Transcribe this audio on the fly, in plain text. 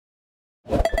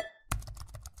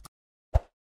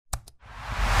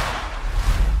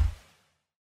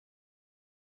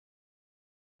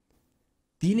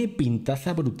Tiene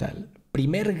pintaza brutal.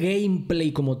 Primer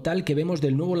gameplay como tal que vemos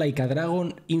del nuevo Like a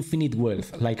Dragon Infinite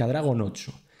Wealth, Like a Dragon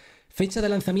 8. Fecha de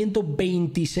lanzamiento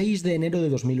 26 de enero de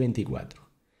 2024.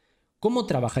 ¿Cómo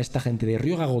trabaja esta gente de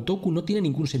Ryoga Gotoku? No tiene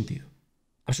ningún sentido.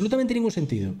 Absolutamente ningún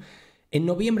sentido. En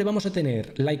noviembre vamos a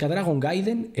tener Like a Dragon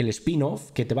Gaiden, el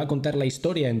spin-off, que te va a contar la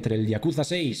historia entre el Yakuza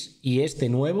 6 y este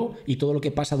nuevo, y todo lo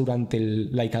que pasa durante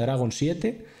el Like a Dragon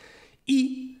 7.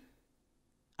 Y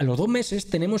a los 2 meses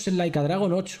tenemos el Like a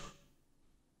Dragon 8.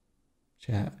 O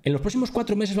sea, en los próximos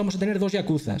 4 meses vamos a tener 2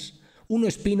 Yakuzas. Uno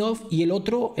spin-off y el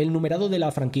otro el numerado de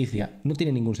la franquicia. No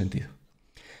tiene ningún sentido.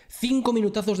 5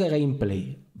 minutazos de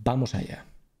gameplay. Vamos allá.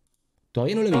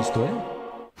 Todavía no lo he visto, ¿eh?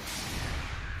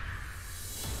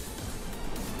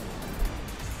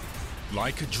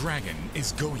 Like a dragon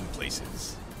is going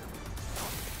places.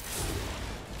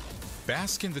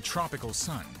 Bask in the tropical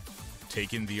sun,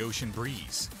 take in the ocean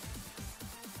breeze,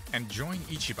 and join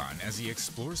Ichiban as he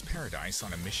explores paradise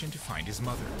on a mission to find his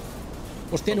mother.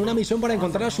 Hostia, en una misión para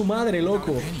encontrar a su madre,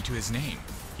 loco. Not a penny to his name.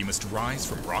 He must rise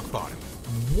from rock bottom.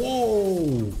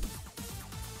 ¡Wow!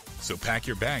 So pack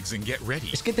your bags and get ready.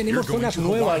 Es que tenemos zonas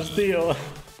nuevas, tío.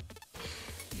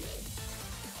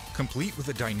 Complete with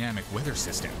a dynamic weather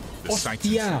system.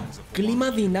 Hostia,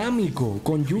 clima dinámico,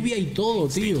 con lluvia y todo,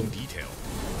 tío.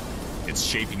 It's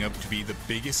shaping up to be the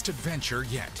biggest adventure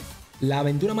yet. La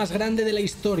aventura más grande de la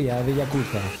historia de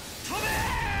Yakuza.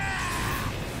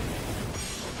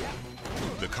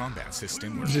 The combat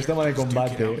system Un sistema de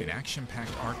combate.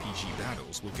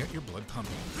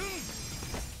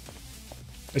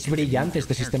 Es brillante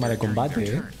este sistema de combate,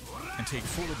 ¿eh? And take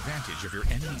full advantage of your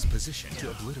enemy's position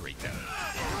to obliterate them.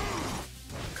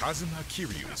 Kazuma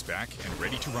Kiryu is back and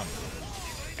ready to rumble.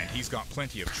 And he's got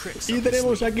plenty of tricks. Y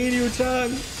tenemos a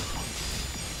Kiryu-chan.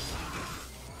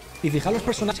 Y fijaos los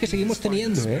personajes que seguimos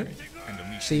teniendo, ¿eh?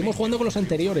 Seguimos jugando con los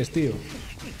anteriores, tío.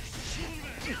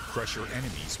 Crush your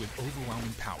enemies with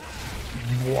overwhelming power.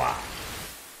 Buah.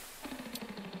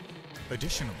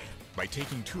 Additionally, by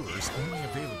taking tours only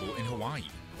available in Hawaii,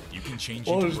 you can change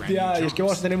into Hostia, y es que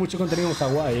vamos a tener mucho contenido en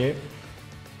Hawái, ¿eh?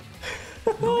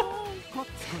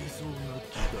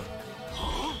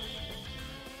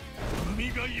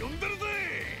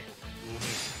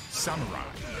 Samurai,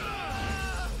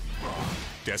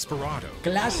 Desperado,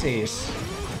 Clases.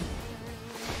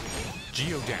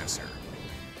 Geodancer,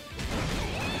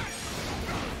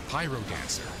 Pyro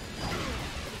Dancer,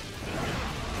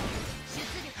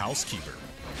 Housekeeper,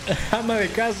 Ama de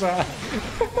casa.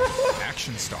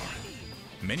 Action Star.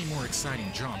 Many more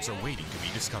exciting jobs are waiting to be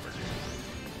discovered.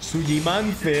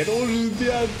 Sujimancer.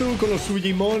 Hostia, tú, con los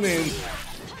Sujimones.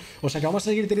 O sea que vamos a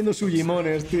seguir teniendo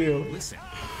Sujimones, tío. Listen,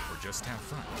 or just have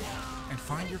fun, and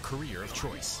find your career of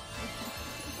choice.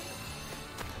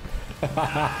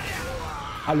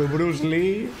 A lo Bruce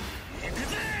Lee.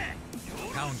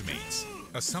 Houndmates,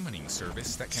 a summoning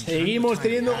service that can Seguimos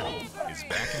teniendo. is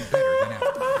back and better than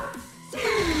ever.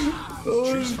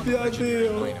 Choose from a Hostia, legendary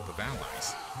tío. lineup of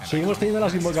allies, and Seguimos teniendo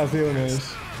las invocaciones.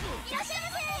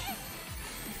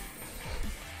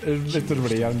 Esto es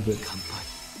brillante.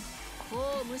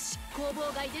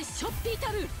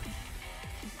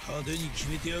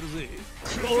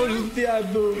 Hostia,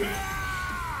 tú.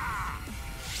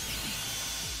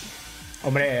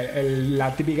 Hombre,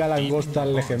 la típica langosta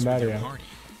legendaria.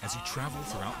 as you travel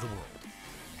throughout the world.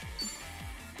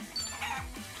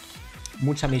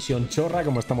 Mucha misión chorra,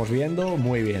 como estamos viendo.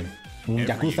 Muy bien. Un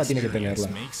Yakuza tiene que tenerla.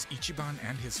 Makes Ichiban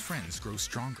and his friends grow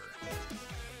stronger.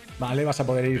 Vale, vas a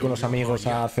poder ir con los amigos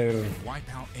a hacer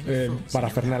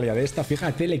parafernalia de esta.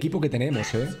 Fíjate el equipo que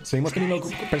tenemos, ¿eh? Seguimos teniendo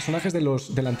personajes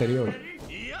del anterior.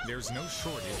 There's no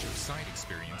shortage of side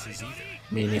experiences either.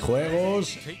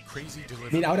 Minijuegos. Take crazy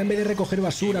delivery. Mira, ahora en vez de recoger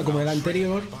basura como en el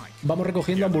anterior, vamos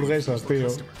recogiendo hamburguesas, tío.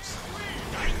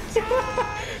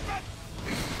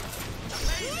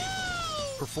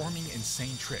 Performing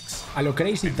insane tricks. A lo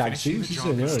Crazy Taxi, sí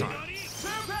señor.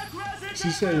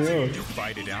 Sí señor.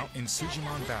 Fight it out in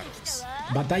Sujimon battles.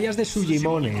 Batallas de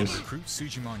Sujimones. Recruit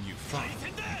Sujimon you fight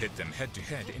and hit them head to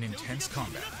head in intense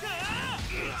combat.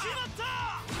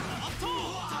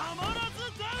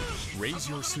 Raise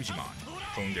your Sujimon,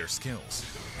 hone their skills,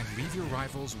 and leave your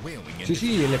rivals wailing in Sí,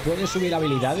 sí, le puedes subir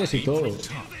habilidades y todo.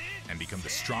 and become the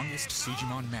strongest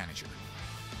Sujimon manager.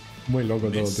 Muy loco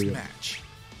todo, This tío. match.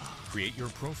 Create your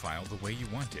profile the way you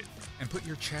want it, and put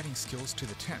your chatting skills to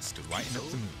the test to lighten up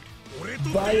the mood.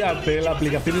 Váyate, la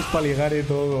aplicación es para ligar y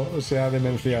todo. O sea,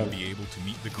 demencial. Be able to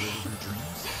meet the girl of your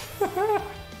dreams.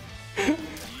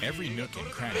 Every nook and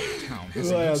cranny of town has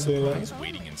a Vaya new tela. surprise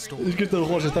waiting in store. Es que estos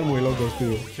juegos están muy locos,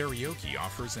 tío. Karaoke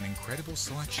offers an incredible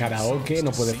selection Karaoke of songs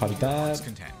no to puede sing to your faltar. heart's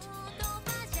content.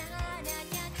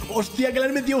 Hostia, que le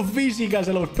han metido físicas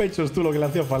en los pechos, tú, lo que le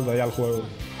hacía falta ya al juego.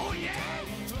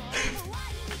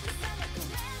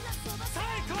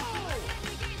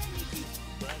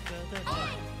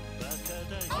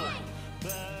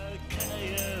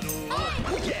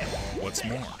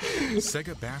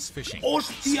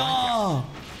 ¡Hostia!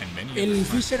 El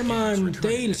Fisherman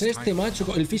Tales este,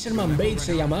 macho. El Fisherman Bait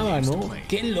se llamaba, ¿no?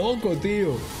 ¡Qué loco,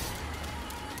 tío!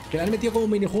 Que le han metido como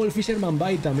minijuego el Fisherman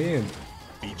Bait también.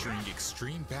 Featuring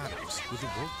extreme battles with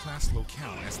a world-class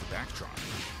locale as the backdrop.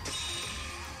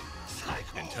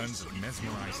 And tons of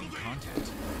mesmerizing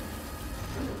content.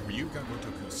 Ryuga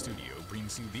Studio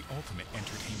brings you the ultimate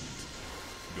entertainment.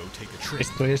 Go take a trip.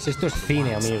 Esto es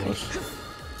cine, amigos.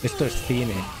 Esto es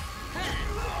cine.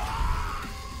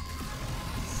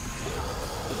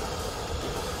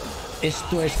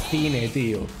 Esto es cine,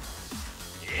 tío.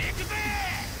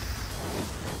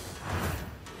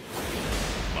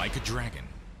 Like a dragon,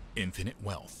 infinite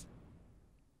wealth.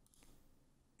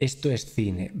 Esto es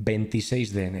cine.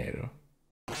 26 de enero.